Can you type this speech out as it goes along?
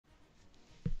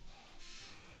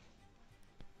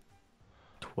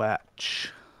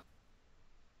Twitch.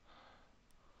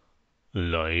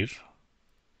 Live.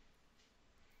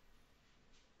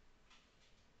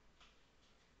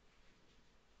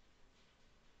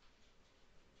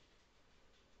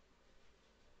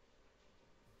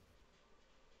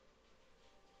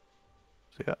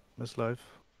 So yeah, it's live.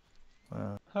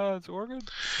 It's working.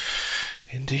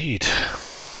 Indeed.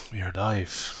 We are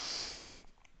live.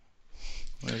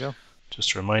 There you go.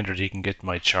 Just a reminder that you can get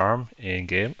my charm in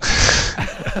game.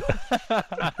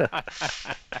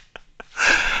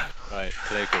 Right,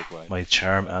 play a quick one. My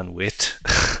charm and wit.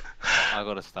 I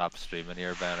gotta stop streaming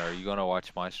here, Ben. Are you gonna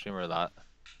watch my stream or that?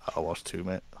 I'll watch two,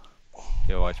 mate.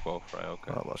 You watch both, right?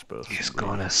 Okay. I'll watch both. He's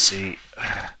gonna see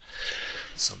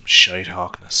some shite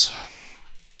hawkness.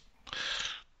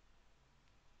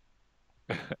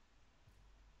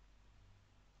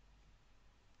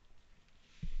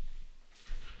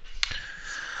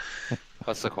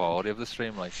 What's the quality of the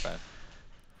stream like, Ben?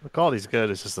 The quality's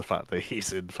good, it's just the fact that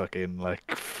he's in fucking like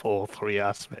 4:3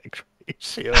 aspect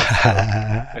ratio.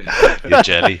 You're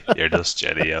jelly. You're just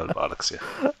jelly out bollocks,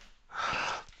 yeah.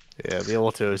 Yeah, the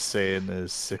auto is saying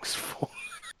is 6'4".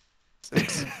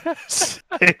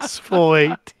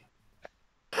 6'480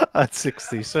 at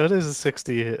 60. So it is a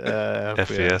 60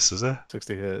 FPS, is it?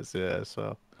 60 hertz, yeah,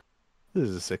 so this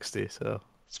is a 60, so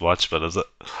It's watchable, is it?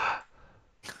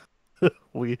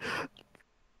 we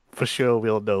for sure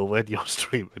we'll know when you're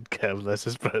streaming, Kev. Let's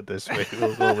just put it this way.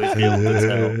 We'll always be able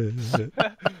to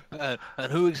tell.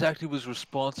 And who exactly was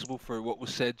responsible for what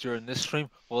was said during this stream?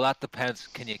 Well, that depends.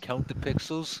 Can you count the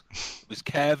pixels? It was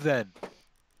Kev then.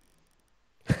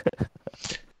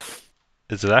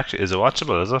 Is it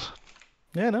watchable, is it?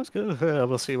 Yeah, no, it's good.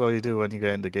 We'll see what you do when you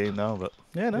get in the game now, but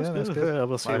yeah, no, it's good.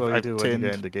 We'll see what you do when you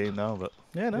get in the game now, but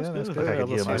yeah, no, it's good. I can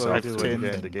hear myself in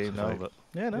the game now, but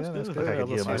yeah, no, it's good. I can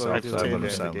hear myself in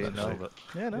the game now, but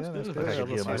yeah, no, it's good. I can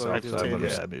hear myself.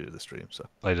 Yeah, I muted the stream, so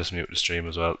I just mute the stream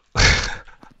as well.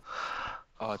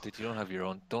 Oh, did you don't have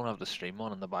the stream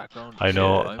on in the background? I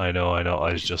know.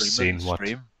 I was just Streaming seeing what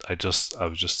stream? I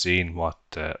was just seeing what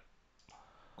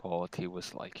Quality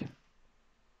was like.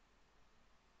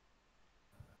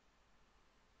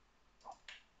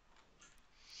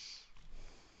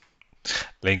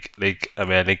 link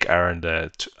Aaron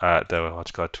the what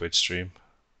you call it, Twitch stream.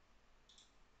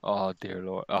 Oh dear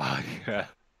Lord. Oh yeah.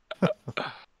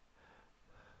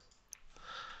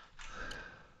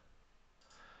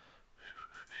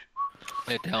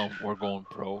 Hey, down, we're going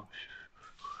pro.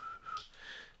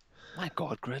 My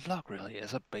God, Gridlock really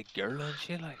is a big girl, isn't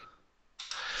she? Like,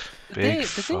 Big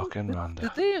fucking Rhonda.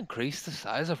 Did they increase the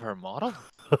size of her model?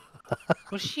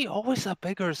 Was she always that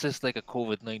big, or is this like a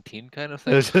COVID-19 kind of I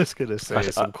thing? was just gonna say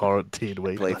some quarantine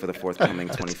weight. Play for the forthcoming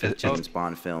 25th James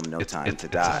Bond film, No Time to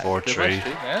Die. It's a 4-3.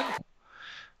 Man.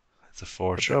 It's a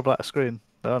 4-3. Show black screen.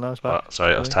 Oh no, it's back. Oh,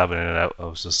 sorry, I was tabbing in and out. I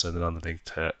was just sending on the link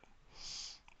to.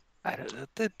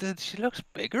 She looks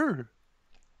bigger.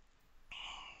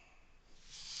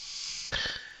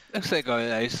 Looks like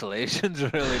isolation's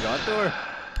really got to her.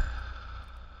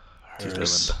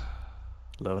 She's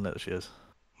loving it. She is.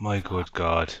 My good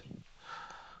God.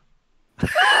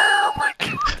 Oh my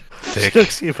God. Thick. She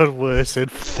looks even worse in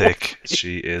Thick.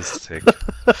 She is thick.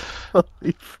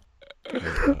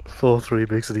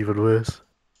 4-3 makes it even worse.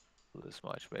 This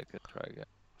much make it try again.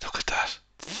 Look at that.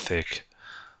 Thick.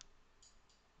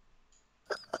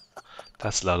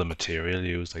 That's a lot of material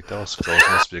used. Like, those clothes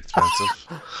must be expensive.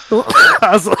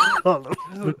 That's a lot of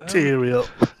material.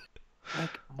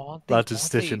 Like Monty. That just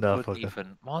stitching that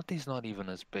fucker. Monty's not even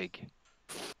as big.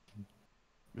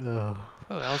 Oh.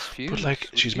 Who else? Fuse? But like,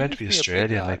 she's meant to be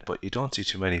Australian, like, but you don't see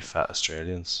too many fat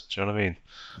Australians. Do you know what I mean?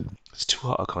 It's too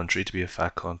hot a country to be a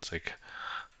fat cunt. Like,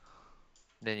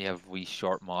 Then you have wee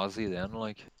short Mozzie. Then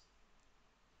like,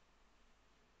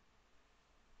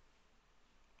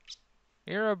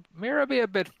 Mira be a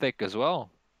bit thick as well.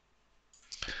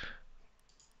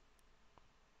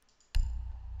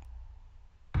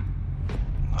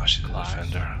 oh, she's a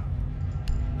defender.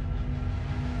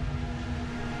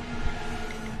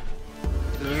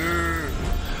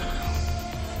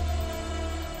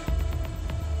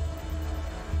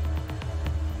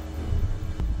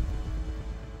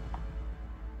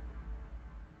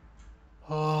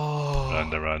 Oh.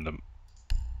 Random.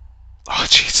 Oh,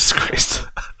 Jesus Christ.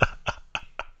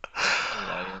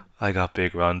 I got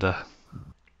big Rhonda.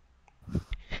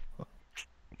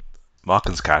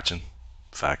 Mockin's catching.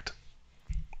 Fact.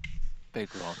 Big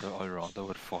Ronda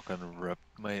would fucking rip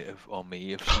on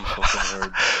me if she fucking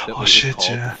heard that Oh, we shit, called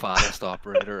yeah. the fattest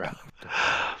operator.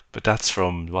 But that's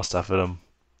from, what's that film?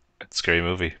 Scary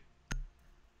Movie.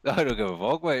 I don't give a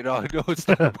fuck, mate. No, I know it's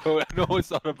not about. I know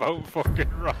it's not about fucking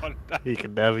Ron. You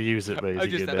can never use it, mate. I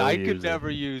just said I could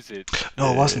never use it.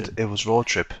 No, it wasn't. It was Road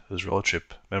Trip. It was Road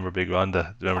Trip. Remember Big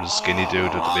Ronda? Remember the skinny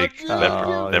dude with the big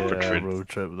leopard print? Road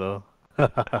Trip though.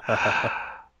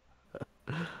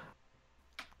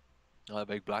 Oh, that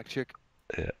big black chick.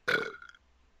 Yeah.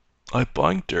 I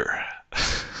boinked her.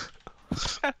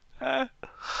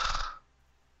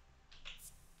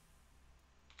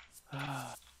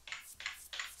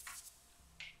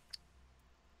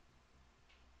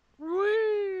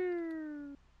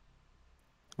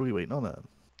 What are you waiting on that?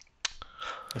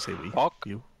 I say we. Buck.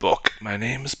 You. Buck. My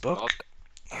name's Buck.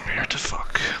 I'm here to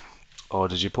fuck. Oh,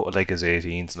 did you put like his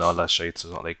 18s and all that shit? So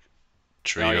it's not like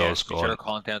trios going. Mature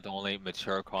content only.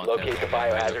 Mature content. Locate the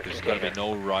biohazard There's gonna be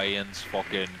no Ryan's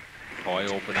fucking toy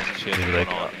opening shit. You'll be like,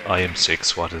 I am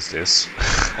 6. What is this?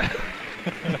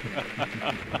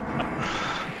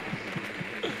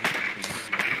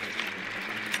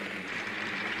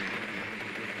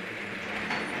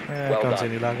 Yeah, I can't see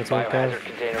any lag at all, Kev. Biohazard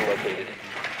container located.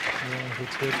 Yeah,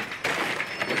 that's good.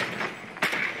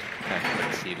 I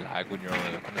can't see lag when you're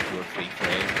only looking at 2 or 3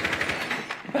 frames.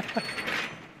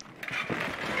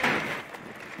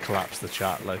 Collapse the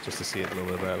chat, like, just to see it a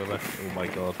little bit better. Like, oh my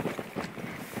god.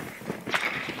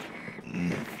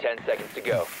 10 seconds to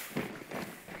go.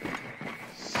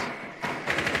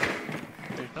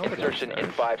 There's nobody Insertion in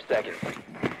upstairs. 5 seconds.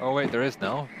 Oh wait, there is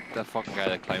now. That fucking guy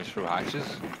that climbs through hatches.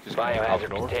 Just going to Biohazard top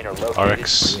floor. container located.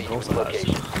 RX. Proceed with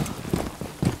location.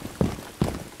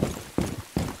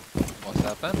 What's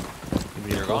that then?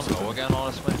 You're gone low again,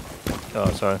 honestly.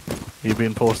 Oh, sorry. You've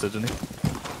been posted, didn't he?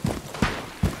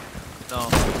 No.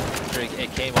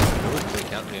 It came up the road, so it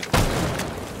can't be.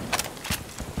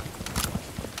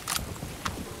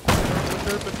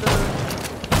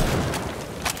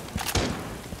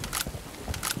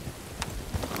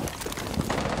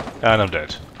 And I'm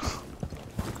dead.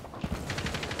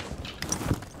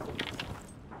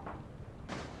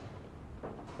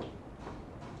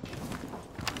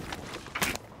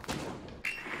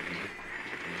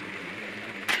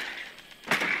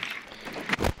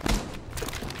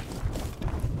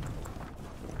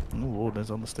 Oh, Warden is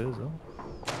on the stairs, though.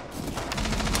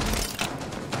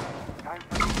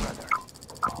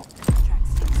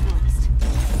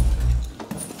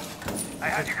 I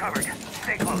have you covered.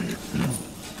 Stay close.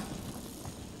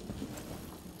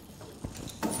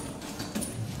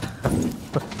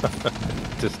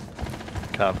 Just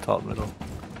calm top middle.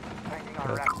 Finding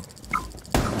our route.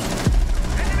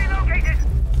 Enemy located!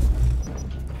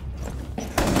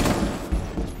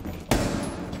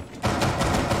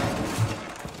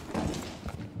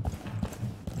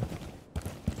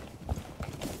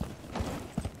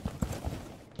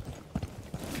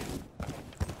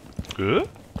 Good.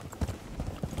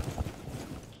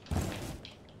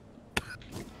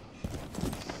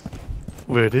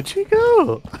 Where did she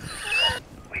go?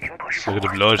 We can push Look at the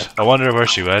forward. blood. I wonder where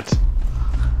she went.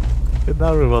 In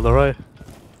that room on the right.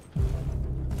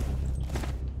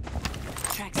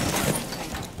 Stay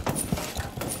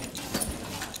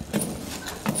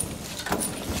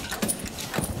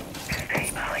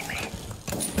behind me.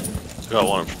 Got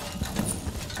one.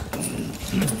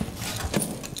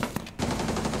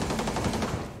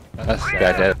 That's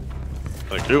dead.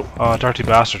 Thank you. Oh, dirty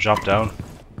bastard dropped down.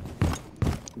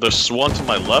 There's one to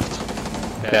my left.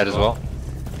 Dead as well.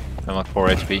 I'm at 4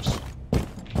 HP.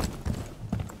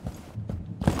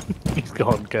 He's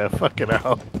gone, Kev. Fucking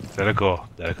hell. Let it go.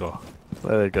 Let it go.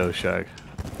 Let it go, Shag.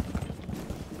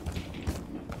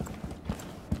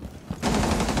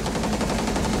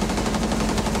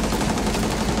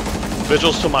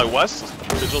 Vigil's to my west.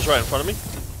 Vigil's right in front of me.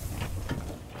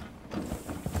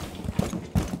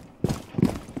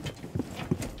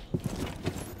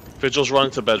 Vigil's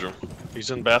running to bedroom. He's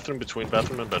in bathroom, between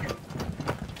bathroom and bedroom.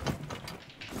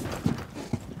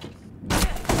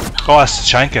 Oh, that's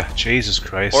Chanka. Jesus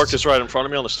Christ. Orc is right in front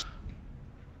of me on the...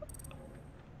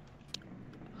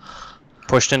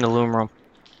 Pushed in the loom room.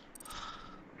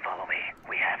 Follow me.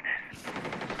 We have this.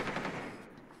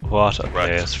 What a Right.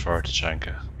 place for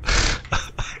Tachanka.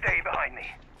 Stay behind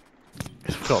me.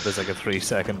 I forgot there's like a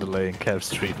 3-second delay in Kev's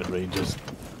treatment ranges.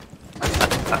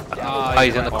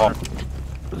 He's in the corner.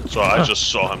 So I just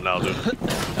saw him now, dude.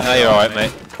 No, you're alright,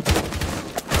 mate.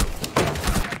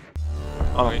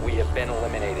 We have been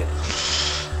eliminated.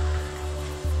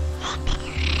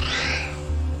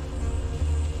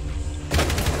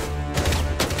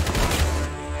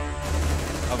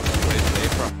 I was just waiting away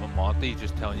from Monty,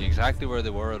 just telling you exactly where they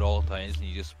were at all times, and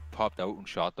you just popped out and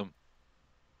shot them.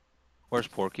 Where's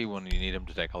Porky when you need him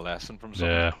to take a lesson from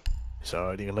someone? Yeah.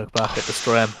 So you can look back at the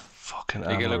stream. Fucking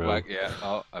You can look Amaru. back, yeah.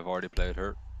 Oh, I've already played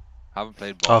her. Haven't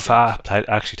played Oh, Bob yet, played,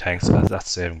 actually, thanks. That's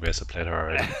saving grace. I played her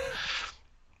already.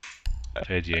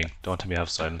 Played Ying. Don't tell me I have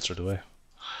silencer, do I?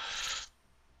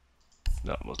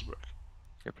 No, it must work.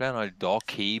 You're playing on Doc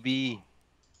KB.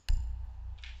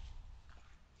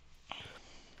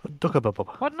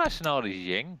 What nationality is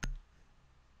Ying?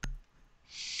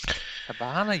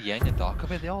 Habana, Ying, and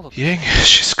Dockaby, they all look Ying,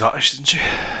 she's Scottish, isn't she?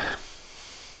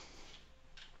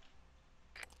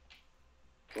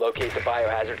 Locate the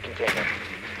biohazard container.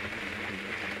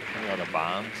 I got a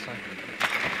band, son.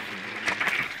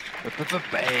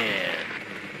 Band.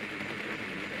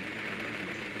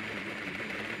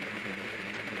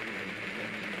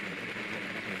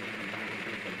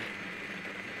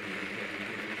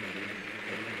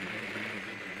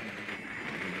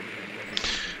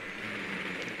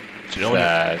 Do you know when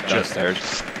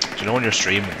downstairs. Do you know when you're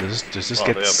streaming, does this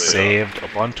get saved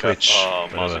up on Twitch?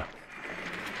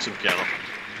 It's in piano.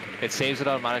 It saves it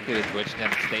automatically to Twitch, and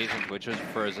then it stays on Twitch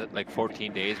for like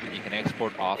 14 days, but you can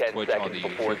export off 10 Twitch on the seconds user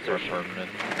before for permanent.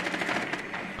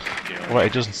 You know, Well,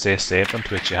 it doesn't stay saved on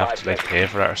Twitch. You have to like pay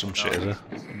for that or some shit, is it?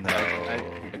 No,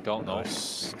 I don't know.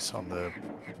 it's on the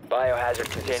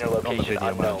Biohazard container on the location video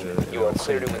unknown. manager. You are it'll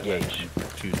clear save to it, then engage.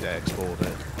 choose to export it.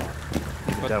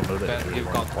 You can But download it Ben, if you you've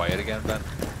want. gone quiet again, Ben.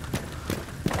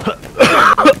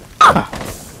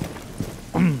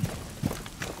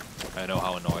 I know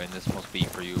how annoying this must be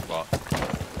for you, but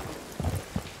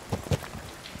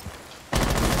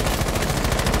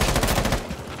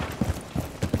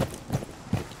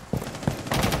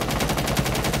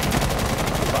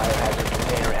Biohazard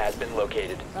container has been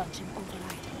located.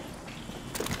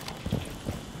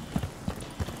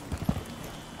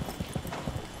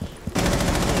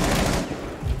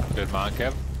 good man,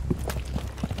 Kev.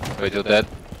 Video dead.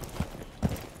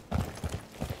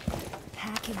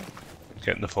 Hacking.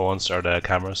 Getting the phone, start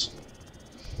cameras.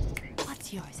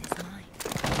 What's yours is mine.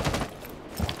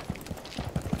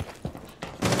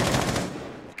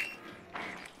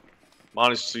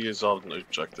 Managed to use all the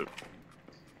objective.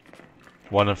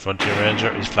 One in front of you,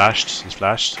 Ranger. He's flashed. He's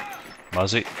flashed.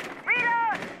 Mozzie.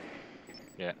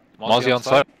 Yeah. Mozzie on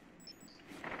site.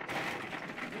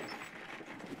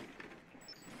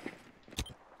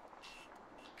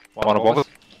 One above us.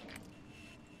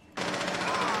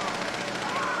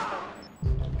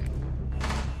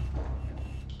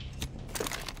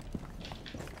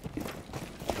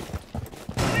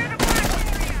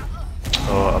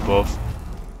 Oh, above.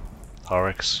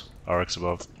 Oryx. Oryx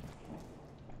above.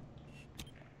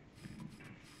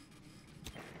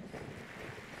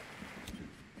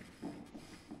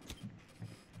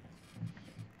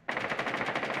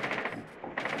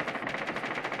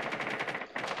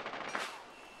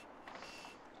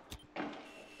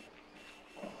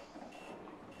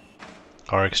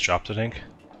 Oryx dropped, I think.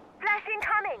 Flash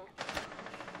incoming.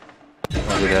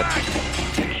 Mozzie dead.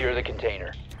 Secure the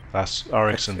container. That's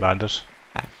Oryx and Bandit.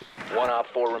 One op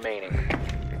 4 remaining.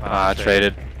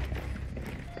 Traded.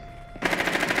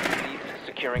 Cease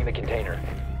securing the container.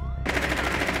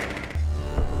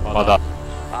 Well done.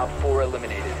 Op 4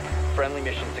 eliminated. Friendly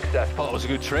mission successful. Oh, that was a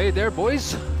good trade there,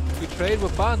 boys. Good trade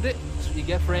with Bandit. That's what you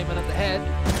get for aiming at the head.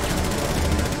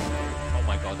 Oh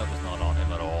my god, that was not on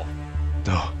him at all.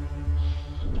 No.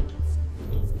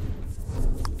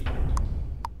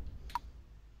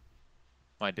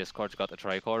 My Discord's got the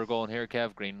tricolor going here,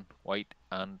 Kev. Green, white,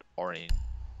 and orange.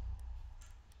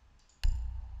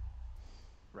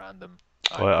 Random.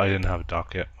 Oh, I didn't have a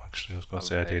dock yet. Actually, I was going to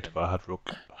say I did, but I had Rook.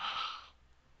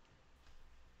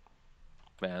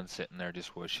 Man sitting there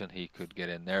just wishing he could get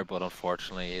in there, but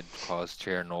unfortunately it'd cause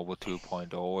Chernobyl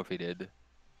 2.0 if he did.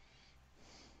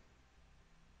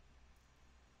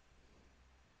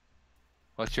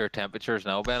 What's your temperatures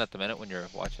now, Ben, at the minute when you're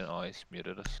watching? Oh, he's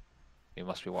muted us. You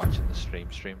must be watching the stream.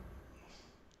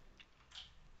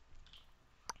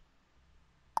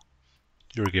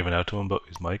 You were giving out to him about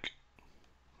his mic.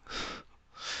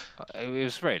 It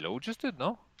was very low, just did,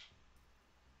 no?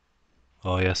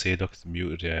 Oh yeah, see, look, it's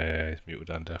muted. Yeah, he's muted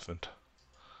and deafened.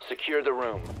 Secure the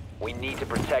room. We need to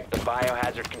protect the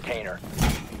biohazard container.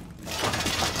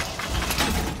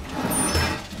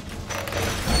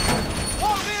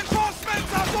 More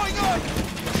reinforcements are going on!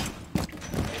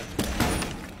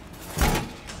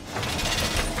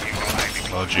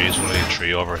 Oh jeez, we need a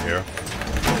tree over here.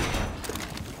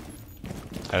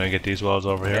 Can I get these walls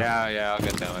over here? Yeah, I'll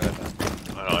get them. I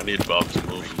know, I need Bob to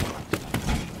move.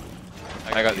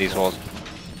 I got these walls.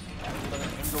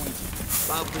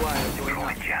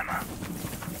 Throwing jammer.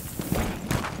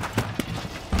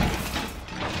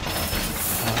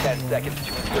 10 seconds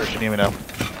to insertion. Can you hear me now?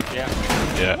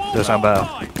 Yeah. Does that sound better?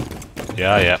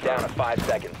 Yeah. Down to 5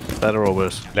 seconds. Better or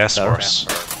worse? Less Better. worse.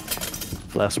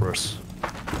 Less worse.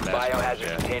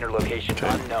 Biohazard container location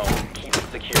unknown. Keep it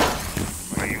secure.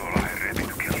 Am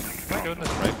I doing this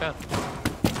right then?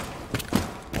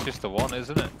 Just the one,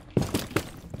 isn't it?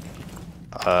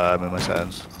 I'm in my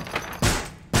settings.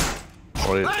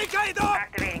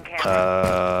 Activating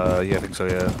camera. Yeah, I think so,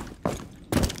 yeah.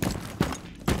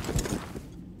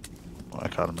 I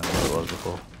can't remember what it was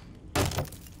before.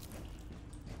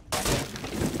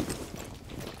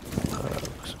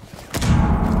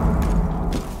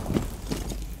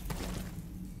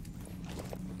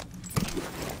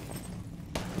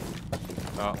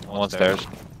 Oh, one stairs.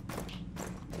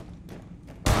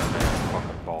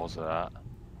 Fucking balls of that.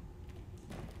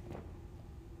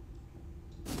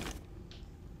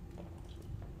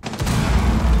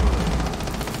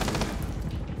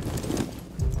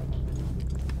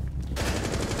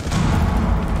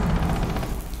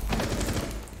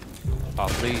 Oh,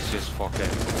 please just fucking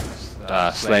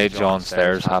Slade John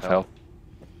stairs, half health.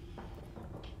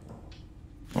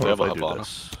 What if I do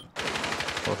this?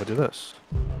 What if I do this?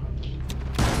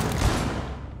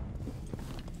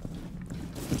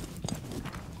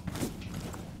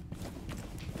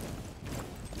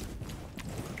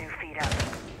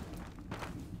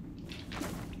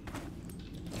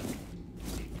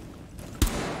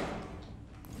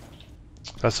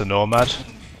 That's a nomad.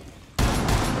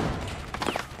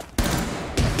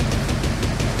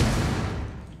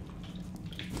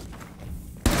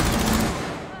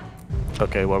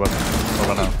 Okay, what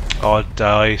about now? Oh, it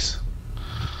dies.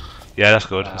 Yeah, that's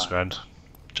good. That's grand.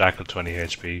 Jackal 20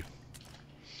 HP.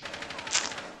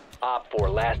 Op 4,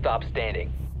 last stop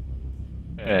standing.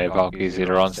 Hey, Valky's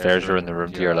either on stairs or in the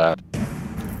room to your left.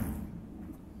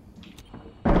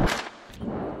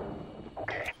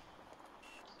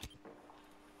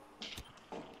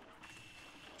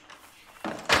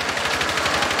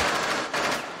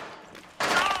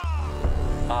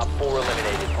 Op 4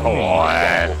 eliminated. Come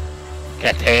on.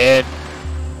 Get in.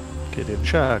 Get in,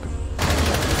 Shag. What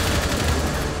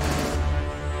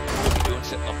are you doing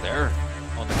sitting up there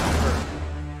on the counter?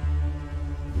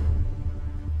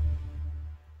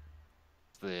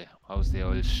 How's the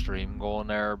old stream going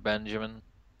there, Benjamin?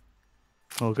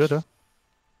 Oh, good, huh?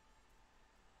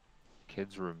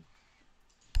 Kids room.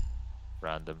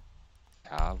 Random.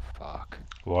 Cav, fuck.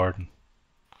 Warden.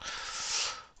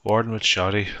 Warden with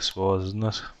shoddy, I suppose, isn't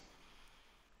it?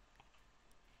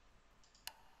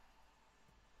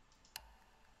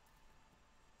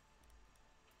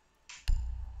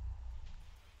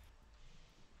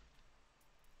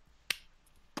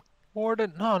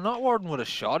 Warden, no, not Warden with a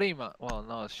shoddy, man. Well,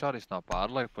 no, his shoddy's not bad,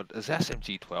 like, but his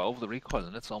SMG-12, the recoil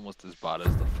in it's almost as bad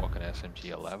as the fucking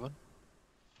SMG-11.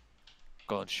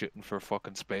 Going shooting for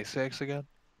fucking SpaceX again.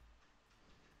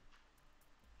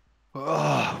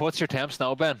 Ugh, what's your temps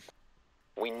now, Ben?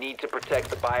 We need to protect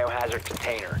the biohazard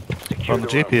container. Secure On the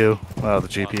room. GPU. Well, the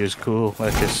GPU is cool.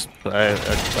 I just, I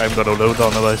haven't got a load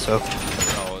on the way, so.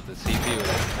 No, the CPU is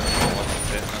what's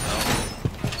sitting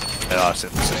at now. Yeah, I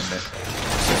sit the same bit.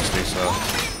 60, so.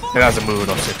 It hasn't moved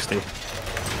on 60.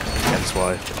 Hence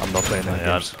why I'm not playing any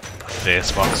games.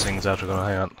 Face box things after going,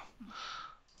 hang on.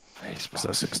 So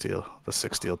the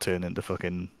 60 will turn into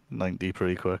fucking 90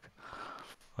 pretty quick.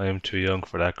 I am too young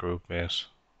for that group, mate.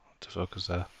 What the fuck is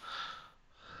that?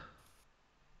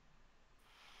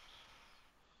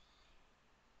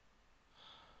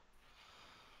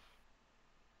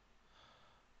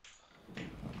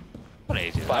 What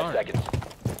age is 5 seconds.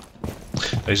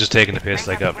 He's just taking the piss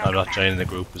like I'm not joining the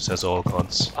group, it says all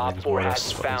cunts. Op 4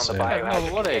 has found the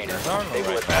biohazard what age container. is Arnold They will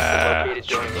right attempt to locate it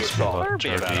during the must be assault. about They'd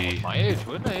be about 30. my age,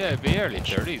 wouldn't they? Yeah, it'd be early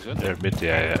 30s, wouldn't They're they? mid,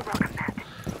 yeah.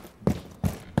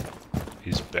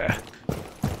 He's back.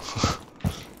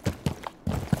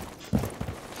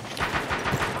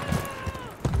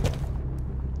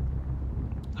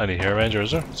 Any here, Ranger,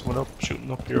 is there? Someone up, shooting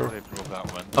up here. They broke that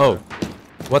window. Oh,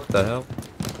 what the hell?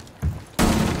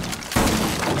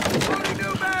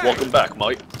 Welcome back,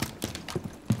 mate.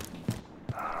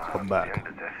 Come back.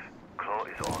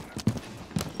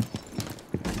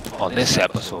 On this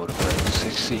episode of Rainbow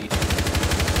Six Siege.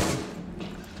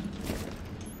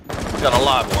 We got a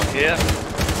live one here.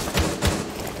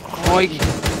 Crikey.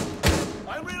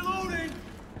 I'm reloading.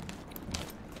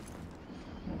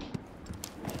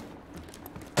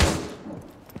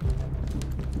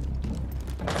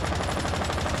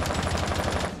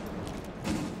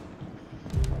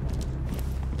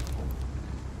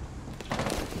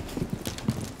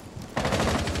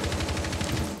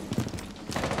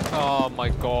 Oh my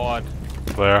god.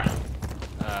 Where?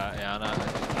 Anna,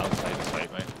 outside the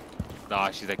site, mate.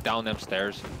 Nah, she's like down them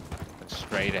stairs and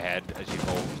straight ahead as you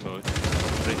go. So,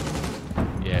 straight,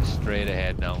 yeah, straight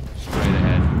ahead now. Straight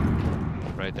ahead.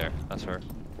 right there. That's her.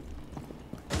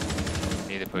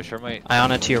 Need to push her, mate.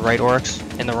 Iona to your right, Oryx.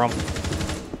 In the room.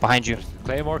 Behind you.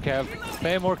 Claymore, Kev.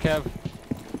 Claymore, Kev.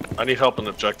 I need help in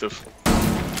objective.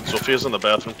 Sophia's in the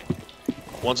bathroom.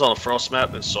 One's on the frost mat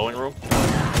in the sewing room.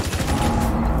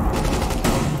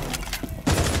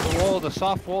 The wall, the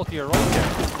soft wall to your right there.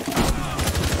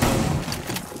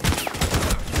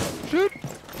 Shoot!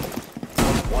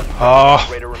 One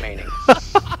operator remaining.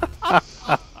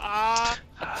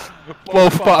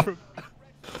 Both up.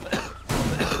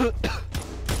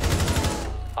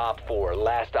 Op 4,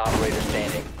 last operator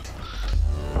standing.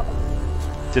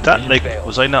 Did that, like,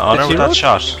 was I not on her with that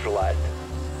shot? Neutralized.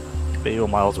 But you were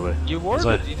miles away. You were, Was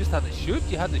but I? you just had to shoot.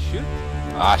 You had to shoot.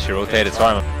 Ah, she rotated,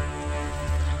 Simon.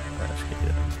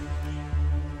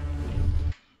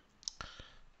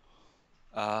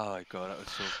 Oh my god, that was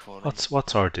so funny.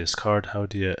 What's our Discord? How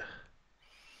do you...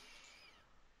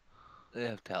 They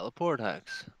have teleport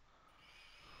hacks.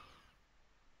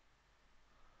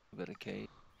 A bit of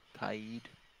Tide.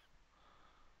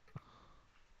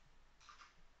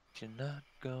 You're not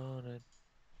gonna.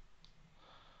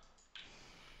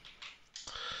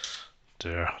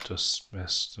 There, just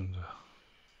missed in the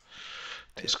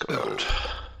Discord.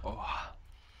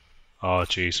 Oh,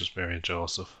 Jesus, Mary and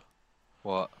Joseph.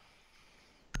 What?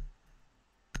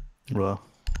 Well.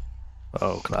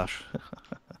 Oh, Clash.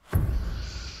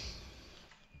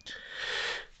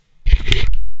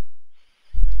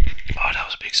 Oh, that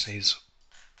was a big sneeze.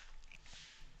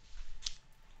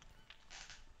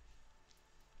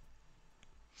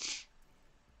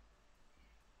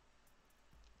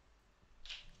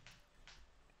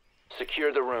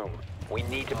 Secure the room. We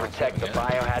need to protect the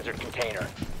biohazard container.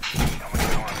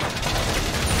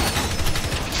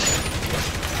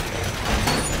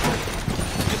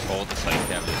 Just hold the site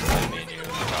down, just let me and you.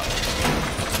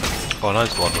 Oh,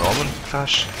 nice one, Roman.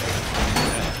 Clash.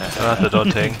 That's the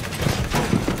done thing.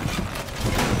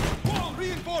 Wall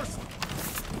reinforced.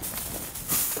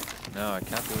 No, I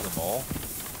can't do them all.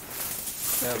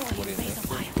 Yeah, but what do you think?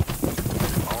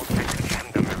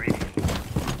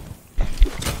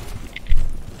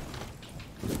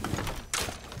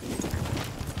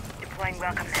 Deploying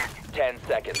welcome mat. 10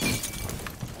 seconds.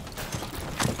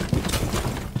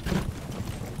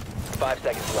 5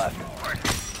 seconds left.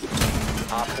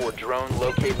 Op 4 drone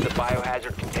located the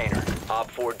biohazard container. Op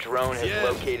 4 drone has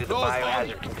located the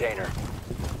biohazard container.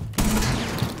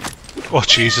 Oh,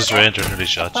 Jesus, Ranger nearly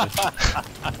shot you.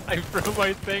 I threw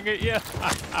my thing at you.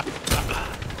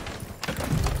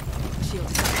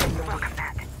 Shield welcome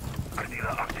mat.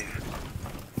 Ardila active.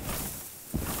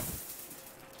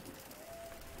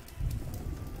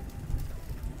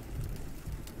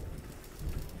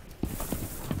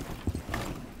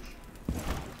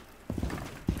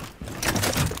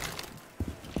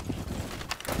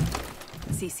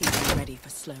 CCTV ready for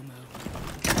slow-mo.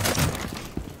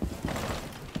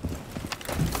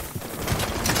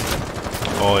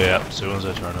 Oh, yeah, as soon as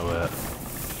I turn away.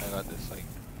 I got this, like,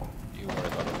 you worry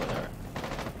about over there.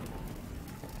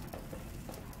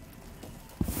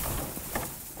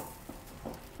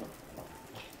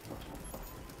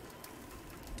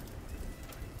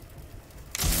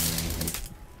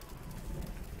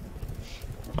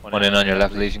 One in on your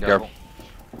left, Legion, careful.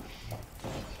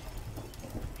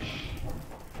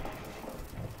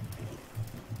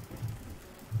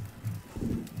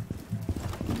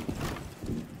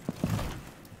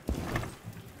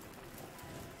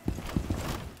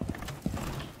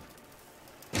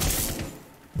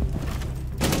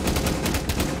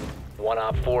 One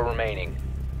Op 4 remaining.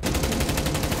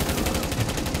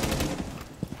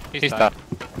 He's done.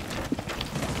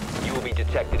 You will be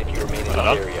detected if you remain in this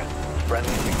area.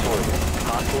 Friendly victorious.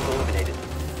 Hostiles eliminated.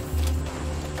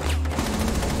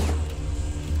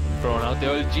 Throwing out the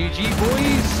old GG,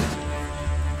 boys!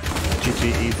 GG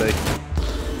eBay.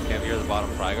 Kev, you're the bottom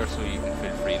fragger, so you can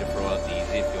feel free to throw out the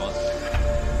easy if you want.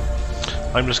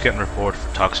 I'm just getting reported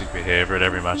for toxic behaviour at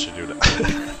every match I do that.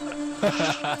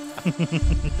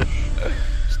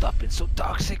 Stop being so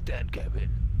toxic then, Kevin.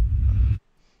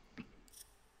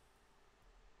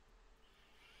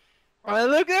 Oh,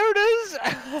 look, there it is!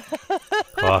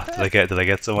 Oh, did I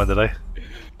get someone, did I?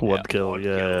 One kill,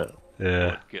 yeah. Yeah.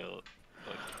 One kill.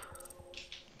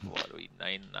 What are we,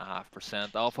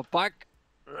 9.5% off a pack?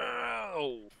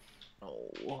 Oh.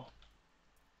 Oh.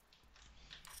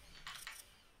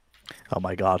 Oh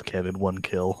my god, Kevin, one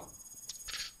kill.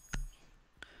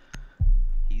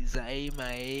 Easy,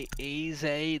 mate.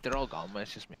 Easy. They're all gone, man.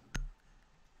 It's just me.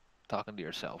 Talking to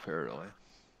yourself here, really.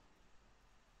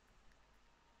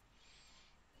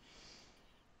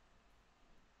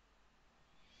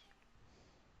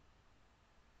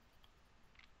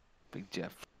 Big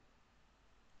Jeff.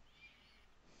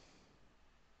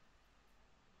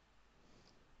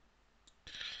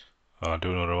 I'll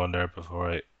do another one there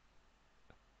before I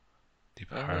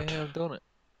depart. Yeah, I'm doing it.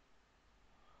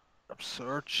 I'm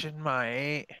searching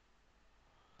my.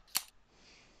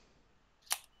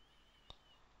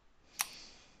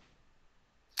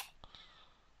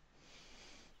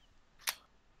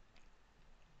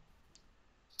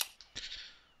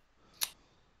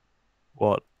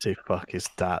 What the fuck is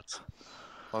that?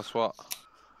 What's what?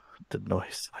 The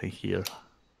noise I hear.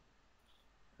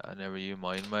 Never you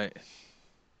mind, mate.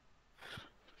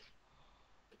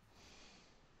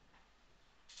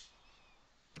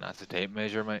 That's a tape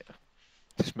measure, mate.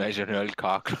 Just measure an old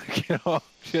cock, like, you know,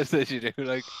 just as you do,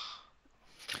 like.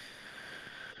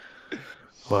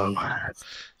 Well,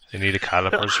 you need a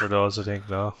calipers for those, I think,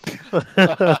 no?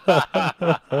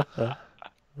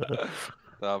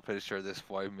 I'm pretty sure this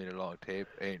 5 meter long tape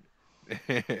ain't.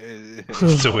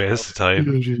 It's a waste of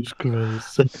time. Jesus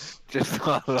Christ. Just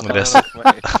not long unless, enough,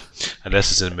 mate.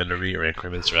 unless it's in millimeter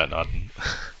increments or at nothing.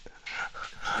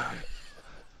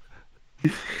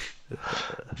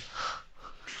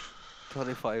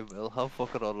 25 mil, how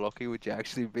fucking unlucky would you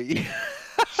actually be?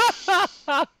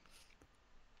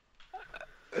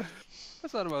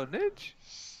 That's not about an inch.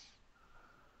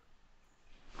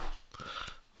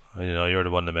 You know, you're the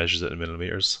one that measures it in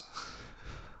millimeters.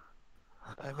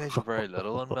 I measure very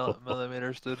little in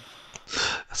millimeters, dude.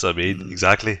 That's what I mean,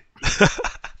 exactly.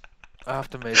 I have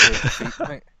to measure it in feet,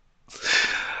 mate.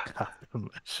 I have to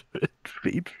measure it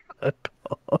feet. Fuck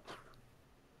off.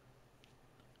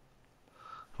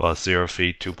 Well, 0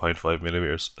 feet, 2.5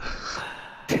 millimeters.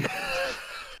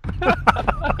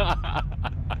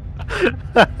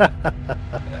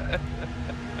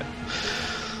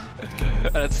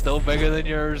 And it's still bigger than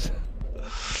yours.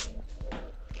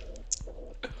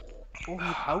 Oh,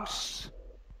 house.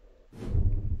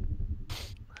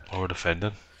 Oh, we're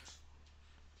defending.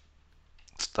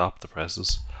 Stop the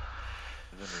presses.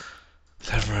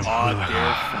 Never mind.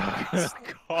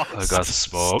 I got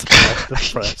smoked. Stop the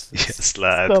presses. Yes,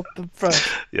 lad. Stop the press.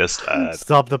 Yes, lad.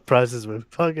 Stop the presses. We're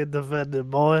fucking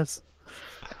defending, boys.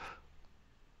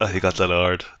 Oh, you got the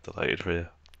Lord. Delighted for you.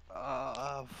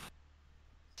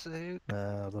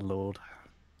 The Lord.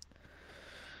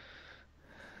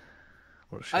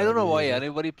 I don't know why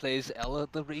anybody plays Ella.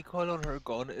 The recoil on her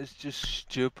gun is just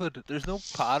stupid. There's no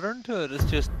pattern to it. It's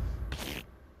just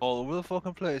all over the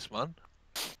fucking place, man.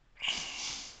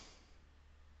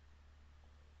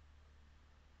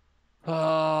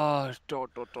 Ah, do.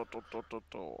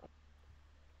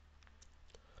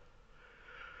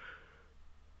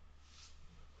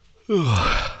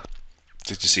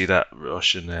 Did you see that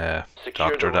Russian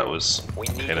doctor that was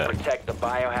kind of protect the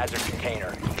biohazard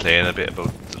container. complaining a bit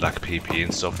about the lack of PP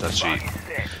and stuff, that she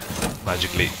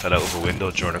magically fell out of a window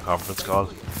during a conference call on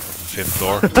the 5th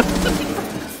floor?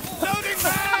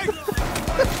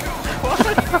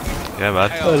 Yeah,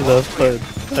 man. I love him.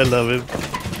 I love him.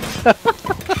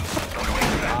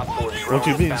 What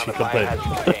do you mean she complained?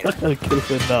 I'll kill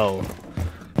him now.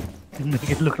 Make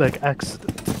it look like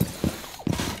accident.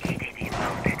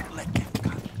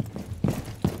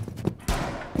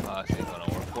 This ain't gonna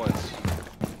work, boys.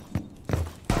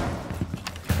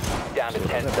 Down to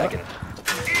 10 seconds.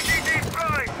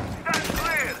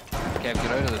 Can't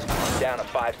get out of this corner. Down to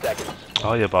 5 seconds.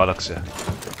 Oh, yeah, bollocks, yeah.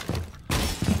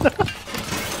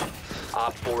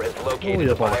 Op 4 has located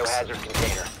the biohazard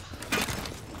container.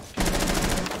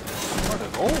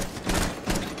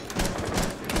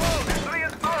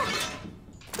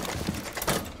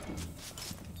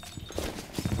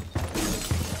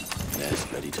 Yes,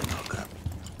 ready to knock up.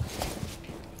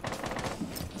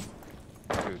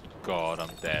 Good God,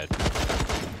 I'm dead.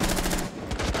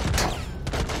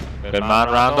 Good man,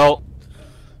 Randall.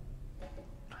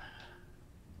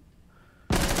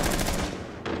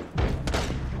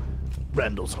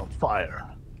 Randall's on fire.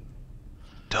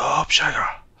 Dope Shagger.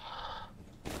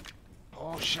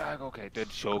 Oh, Shag, okay,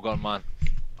 did Shogun, man.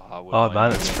 Oh,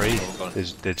 man, it's free.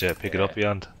 Did you pick it up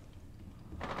beyond?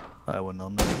 I wasn't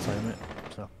on that time, mate.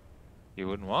 So. You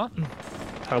wouldn't what?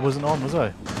 I wasn't on, was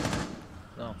I?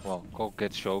 No, well, go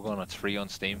get Shogun, it's free on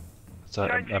Steam. So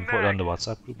I'm putting it on the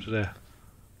WhatsApp group today.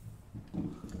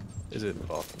 Is it?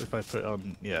 Well, if I put it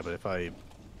on, yeah, but if I,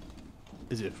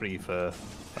 is it free for?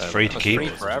 Free to keep. Free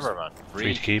forever, man.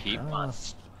 Free to keep. Man.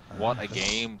 What a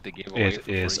game to give away. It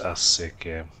is a sick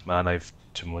game, man. I've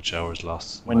too much hours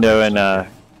lost. Window in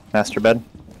master bed.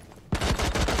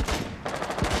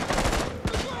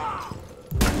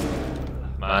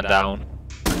 Man down.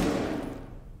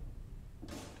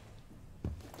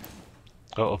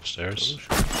 Go upstairs.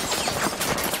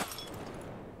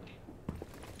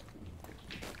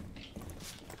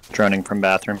 Droning from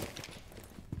bathroom.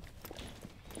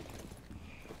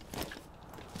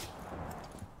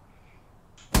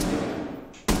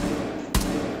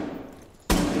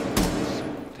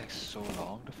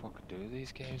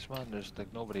 man. There's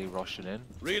like nobody rushing in.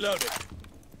 Reloading.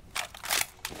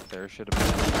 There should have been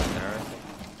one there, I think.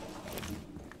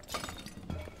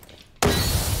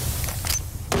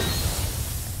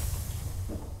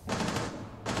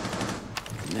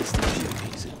 Nested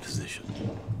beauties in position.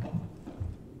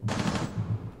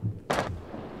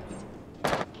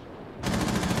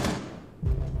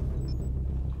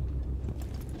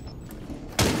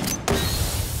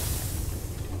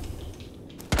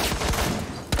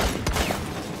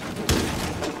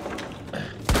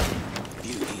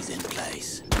 Beauties in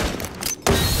place.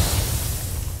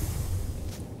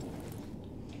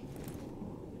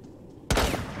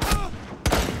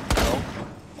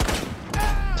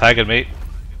 Tagging me.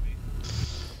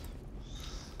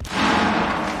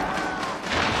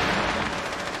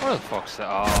 What the fuck's that?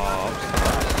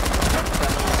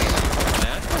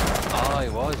 Oh, he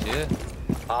was, yeah.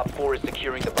 Op 4 is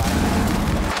securing the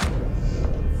biohazard.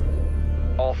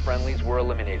 All friendlies were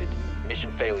eliminated.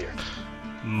 Mission failure.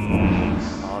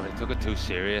 Oh, they took it too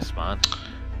serious, man.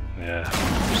 Yeah,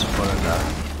 just put it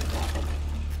that.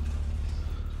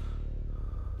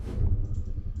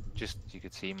 Just, you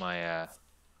could see my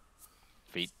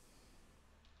feet.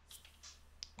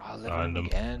 Oh, Random.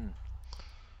 again.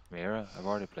 Mira, I've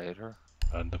already played her.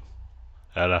 Random.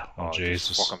 Ella, oh Just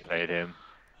Jesus. fucking played him.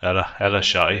 Ella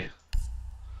shy.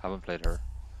 Haven't played her.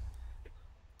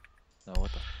 No,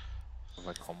 what the f have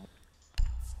I come?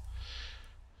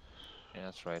 Yeah,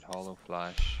 that's right. Hollow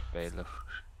Flash, Bailiff.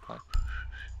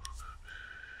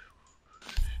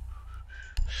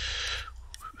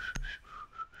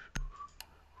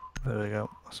 There we go.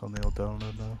 That's on the old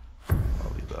download now.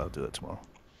 I'll do it tomorrow.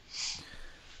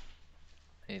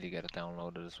 I need to get it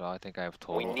downloaded as well. I think I have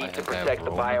total. We need to protect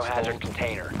the biohazard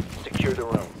container. Secure the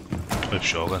room. With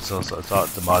Shogun, so I thought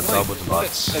the mods up with the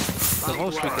mods. The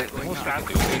most we can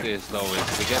do with this though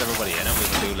is to get everybody in and we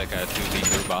can do like a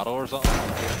 2v2 battle or something.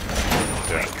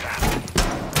 Yeah.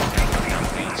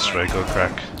 Straight good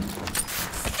crack.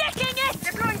 Sticking it!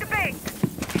 Deploying the bait!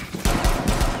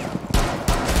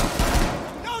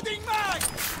 Loading mag!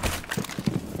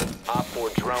 Op 4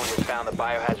 drone has found the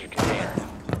biohazard container.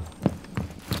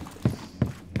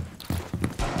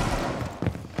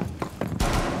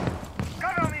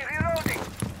 Cover me, reloading!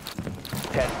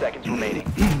 10 seconds remaining.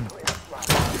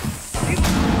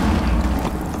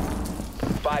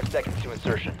 5 seconds to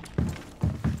insertion.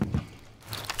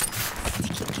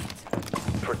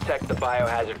 Protect the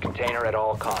biohazard container at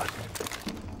all costs.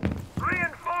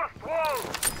 Reinforced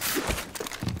walls!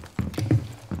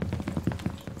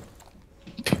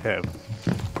 Okay.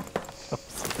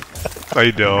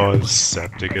 I know, it's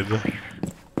septic in there.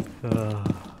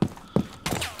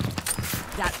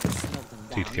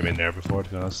 He came in there before, to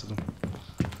be honest with him.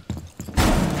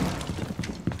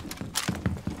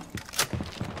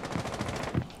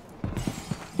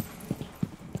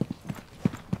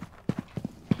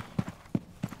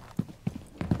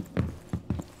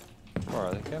 Where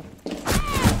are they, Kev?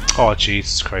 Oh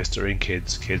Jesus Christ, they're in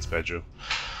kids' bedroom.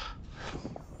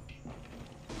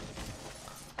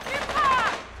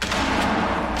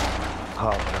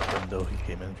 Oh, that window he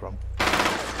came in from.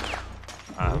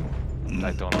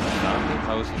 I don't understand it.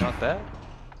 How is he not dead?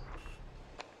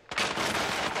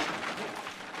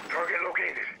 Target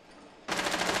located.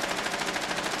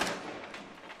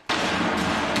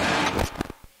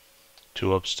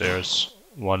 Two upstairs,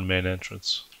 one main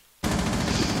entrance.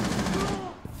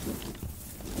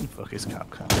 Fuck his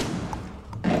Capcom.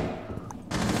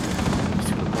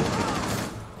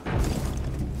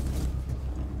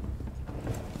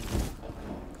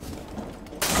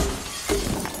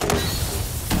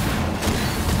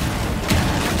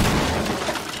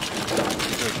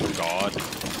 Good God.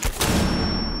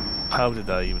 How did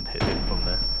that even hit him from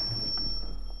there?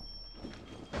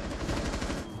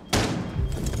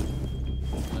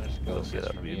 Let's Get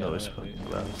that from you, no, it's fucking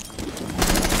glass.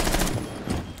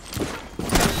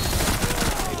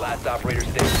 Last operator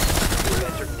station. You've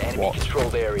entered an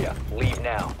enemy-controlled area. Leave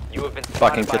now. You have been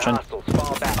Fucking spotted by kitchen. hostiles.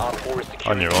 Fall back. Op 4 is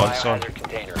securing On your the own, son. biohazard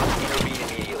container. Intervene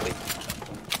immediately.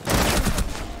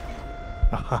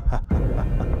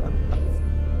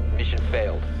 Mission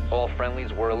failed. All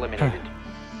friendlies were eliminated.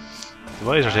 The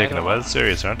boys are taking it well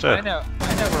serious, aren't they? I never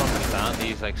understand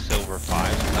these like silver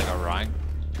 5s, like a rank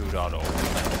 2.0, like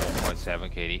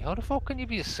 1.7 KD. How the fuck can you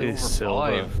be a silver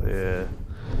 5? Yeah.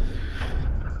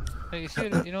 Like, you see,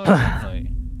 you know what I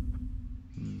mean?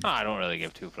 Like, I don't really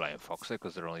give two flying fucks like,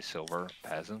 because they're only silver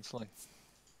peasants, like.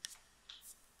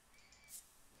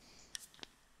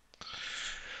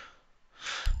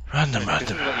 Random. This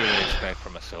is what you would expect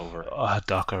from a silver. Oh, I had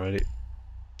Doc already.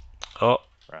 Oh.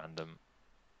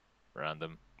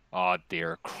 Random. Oh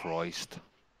dear Christ.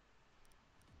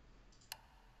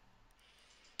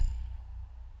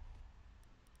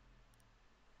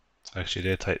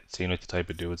 Actually, they seem like the type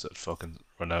of dudes that fucking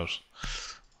run out.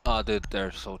 Oh, dude,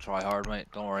 they're so try hard, mate.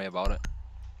 Don't worry about it.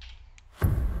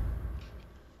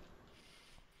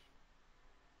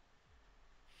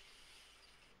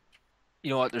 You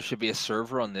know what? There should be a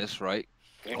server on this, right?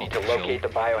 You need to locate the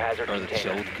biohazard or the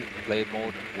container. chilled blade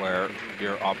mode, where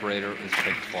your operator is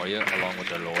picked for you along with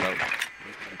their loadout.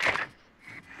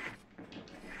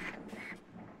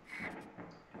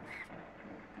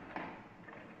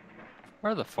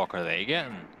 Where the fuck are they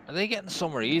getting? Are they getting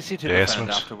somewhere easy to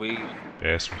defend after we...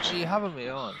 Basement. What are you having me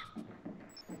on?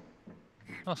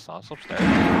 No, it's not. It's upstairs.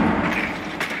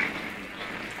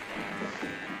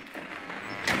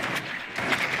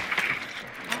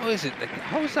 How is it? Like,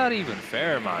 how is that even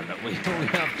fair, man? That we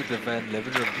have to defend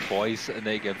living room twice and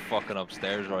they get fucking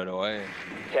upstairs right away.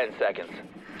 10 seconds.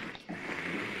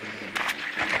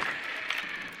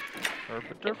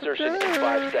 Insertion in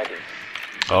 5 seconds.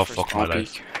 Oh, fuck my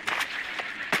life.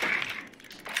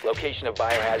 Location of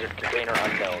biohazard container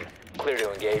unknown. Clear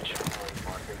to engage.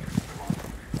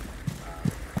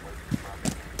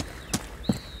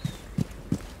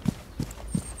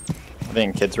 Are they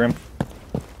in kids' room?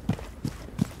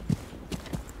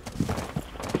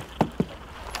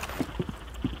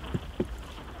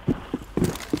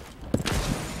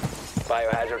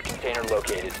 Biohazard container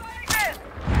located.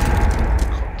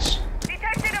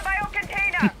 Detected a bio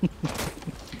container.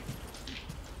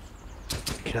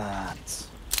 Kunts.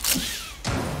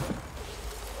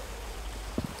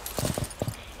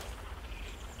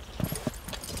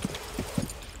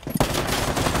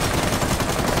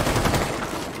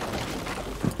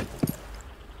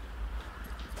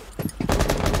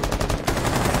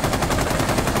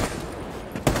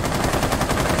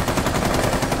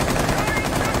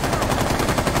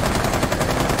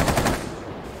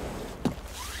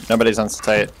 Nobody's on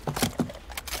site.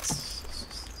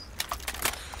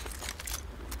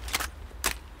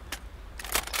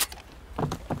 Don't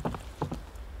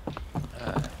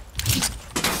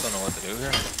know what to do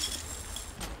here.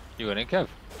 You going in, Kev?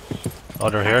 Oh,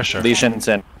 they're here, sure. Lesion's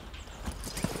in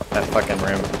that fucking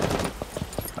room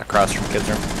across from kids'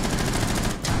 room.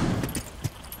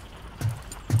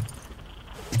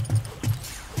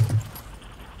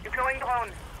 Deploying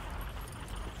drone.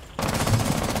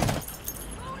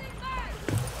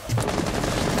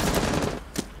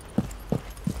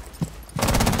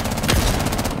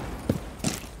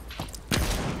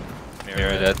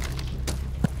 Mirror dead.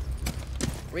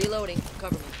 Reloading.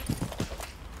 Cover me.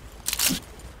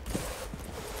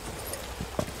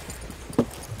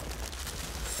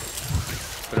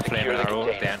 Put a flame arrow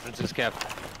at the entrance is kept.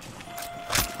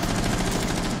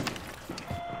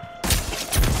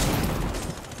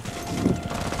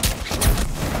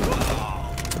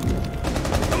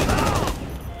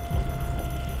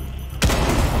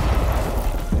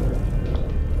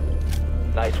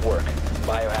 Nice work.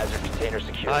 Biohazard container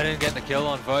secured. I didn't get the kill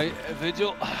on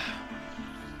Vigil.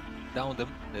 Downed him.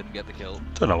 Didn't get the kill.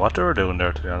 Don't know what they were doing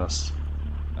there, to be honest.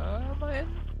 Man.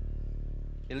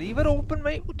 You leave it open,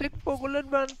 mate. We'll take full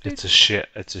advantage. It's a shit.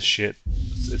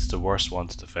 It's the worst one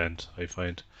to defend, I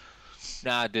find.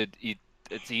 Nah, dude.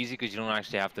 It's easy because you don't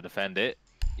actually have to defend it.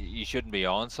 You shouldn't be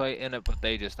on site in it, but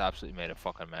they just absolutely made a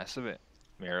fucking mess of it.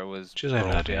 Mira was. She's not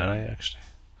happy, actually.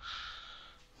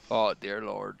 Oh, dear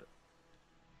lord.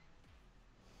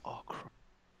 Oh, crap.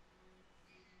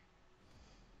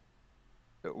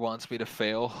 It wants me to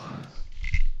fail.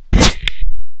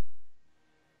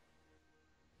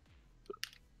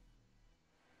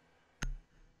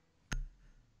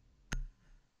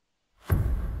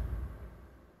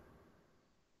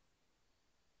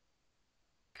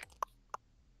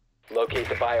 Locate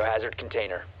the biohazard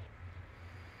container.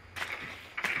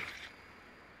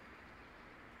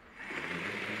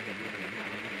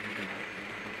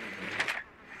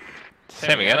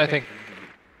 Same again, I think.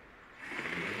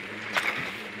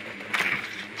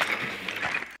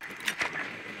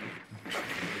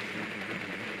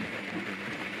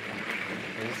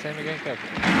 Is it same again, Kev?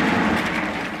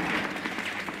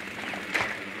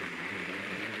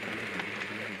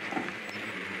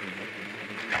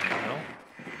 No?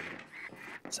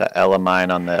 Is that Ella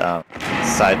mine on the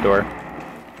side door?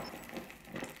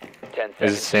 10 seconds.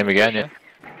 Is it same again, yeah?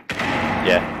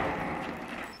 Yeah.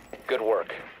 Good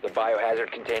work. The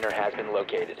biohazard container has been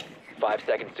located. 5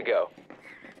 seconds to go.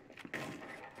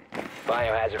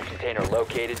 Biohazard container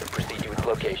located. Proceed to its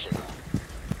location.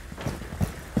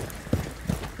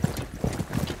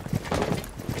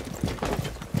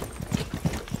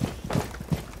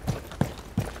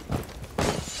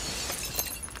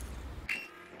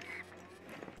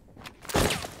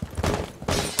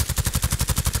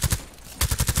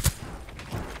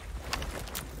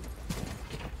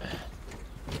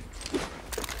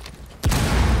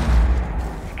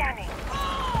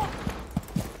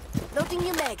 Recharging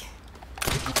your meg.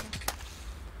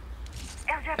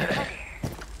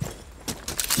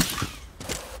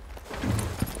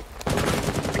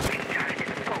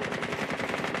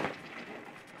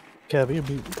 Kev, you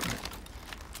mute.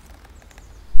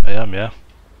 I am, yeah.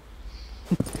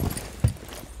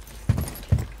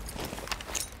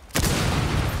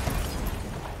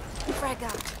 Frag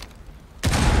out.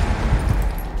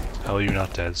 How are you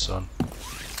not dead, son?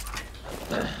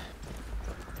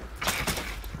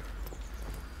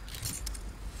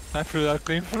 I threw that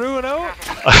green through and out.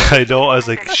 I know, I was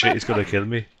like, shit, he's gonna kill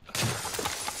me.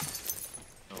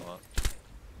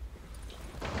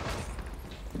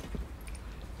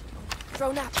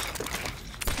 Drone up.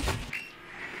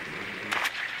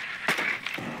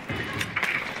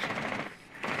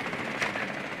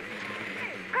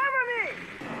 Cover me!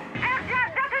 Air jab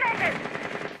detonated!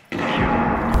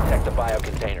 Protect the bio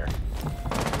container.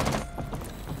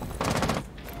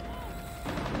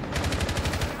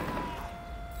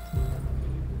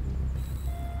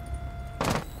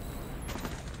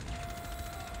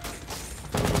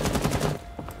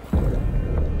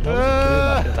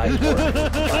 Nice work.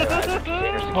 Biohazard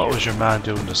container secure. What was your man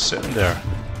doing just sitting there?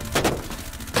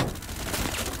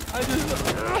 I just.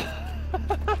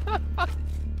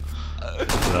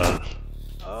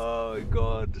 Oh my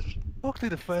god. Luckily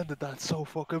defended that so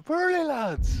fucking poorly,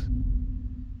 lads.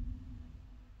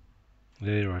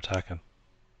 Yeah, you were attacking.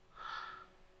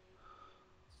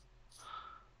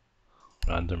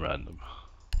 Random.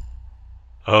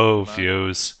 Oh,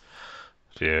 Fuse.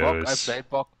 Buck, I Fuse. played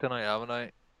Buck tonight, haven't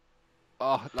I?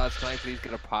 Oh, lads, can I please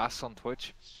get a pass on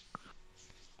Twitch?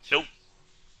 Nope.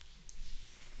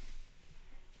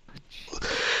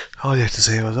 All you have to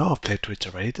say was, oh, I've played Twitch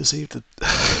already this evening.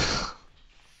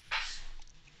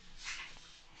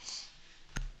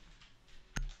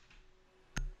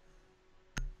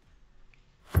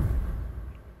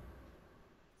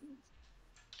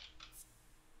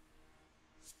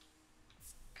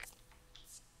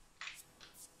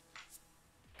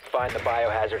 Find the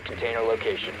biohazard container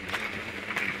location.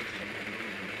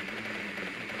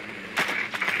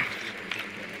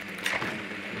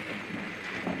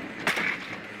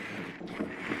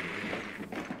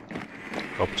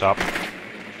 Up top.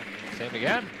 Same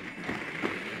again.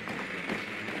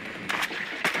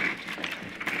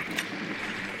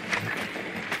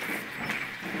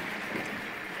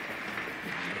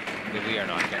 We are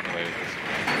not getting away with this.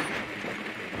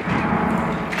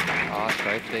 Oh, that's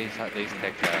right. These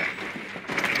take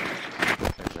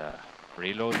there's a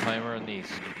reload timer on these.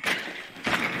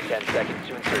 10 seconds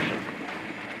to insertion.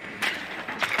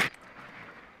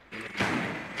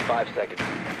 5 seconds.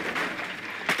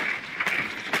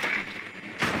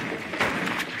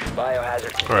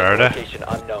 Biohazard Where are they? location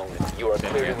unknown. You are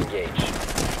clear to engage.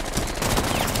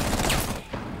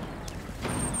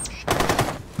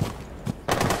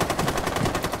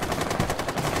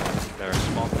 There are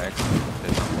small packs.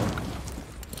 They don't work.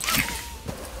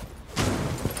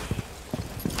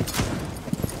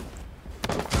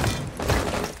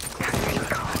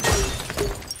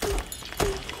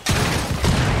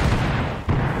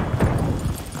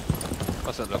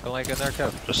 What's it looking like in there,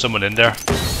 Kev? There's someone in there.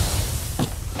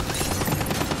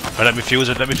 Oh, let me fuse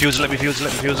it, let me fuse it. Yeah,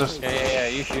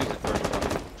 you fuse it first.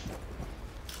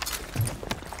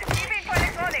 Receiving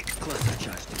electronics.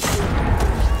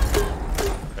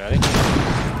 Ready?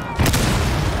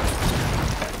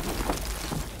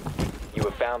 You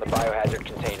have found the biohazard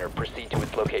container. Proceed to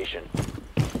its location.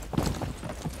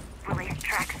 Release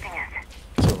track stingers.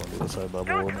 Still on the other side of that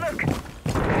wall. Look!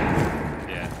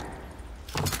 Yeah.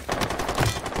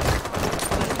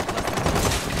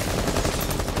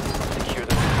 Secure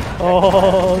the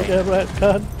Oh, get wrecked,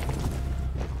 cunt.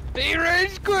 He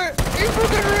rage quit! He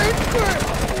fucking rage quit!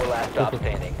 4 last stop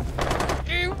standing.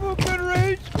 He fucking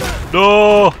rage quit!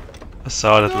 No! I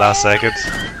saw it at the last second.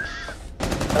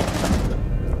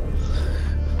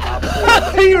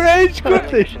 He rage quit!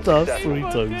 They shot 3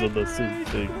 times on the same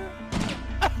thing.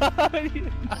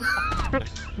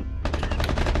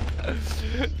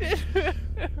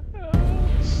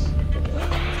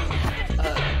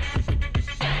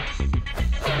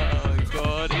 Oh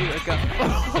god, he got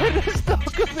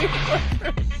stuck with me.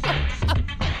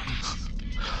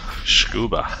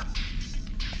 Scuba.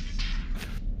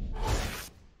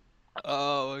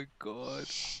 Oh my god.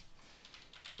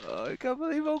 Oh, I can't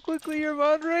believe how quickly your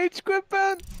man rage quit,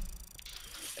 man.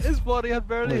 His body had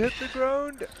barely hit the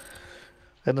ground.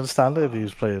 I understand if he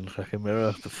was playing fucking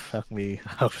Mirror, but fuck me,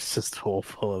 I was just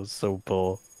awful, I was so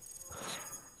poor.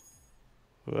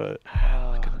 Right.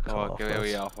 Come on, give me a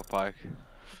wee alpha pack.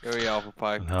 Give me a wee alpha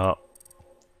pack. No.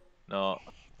 No.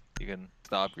 You can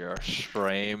stop your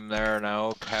stream there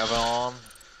now, Kevin.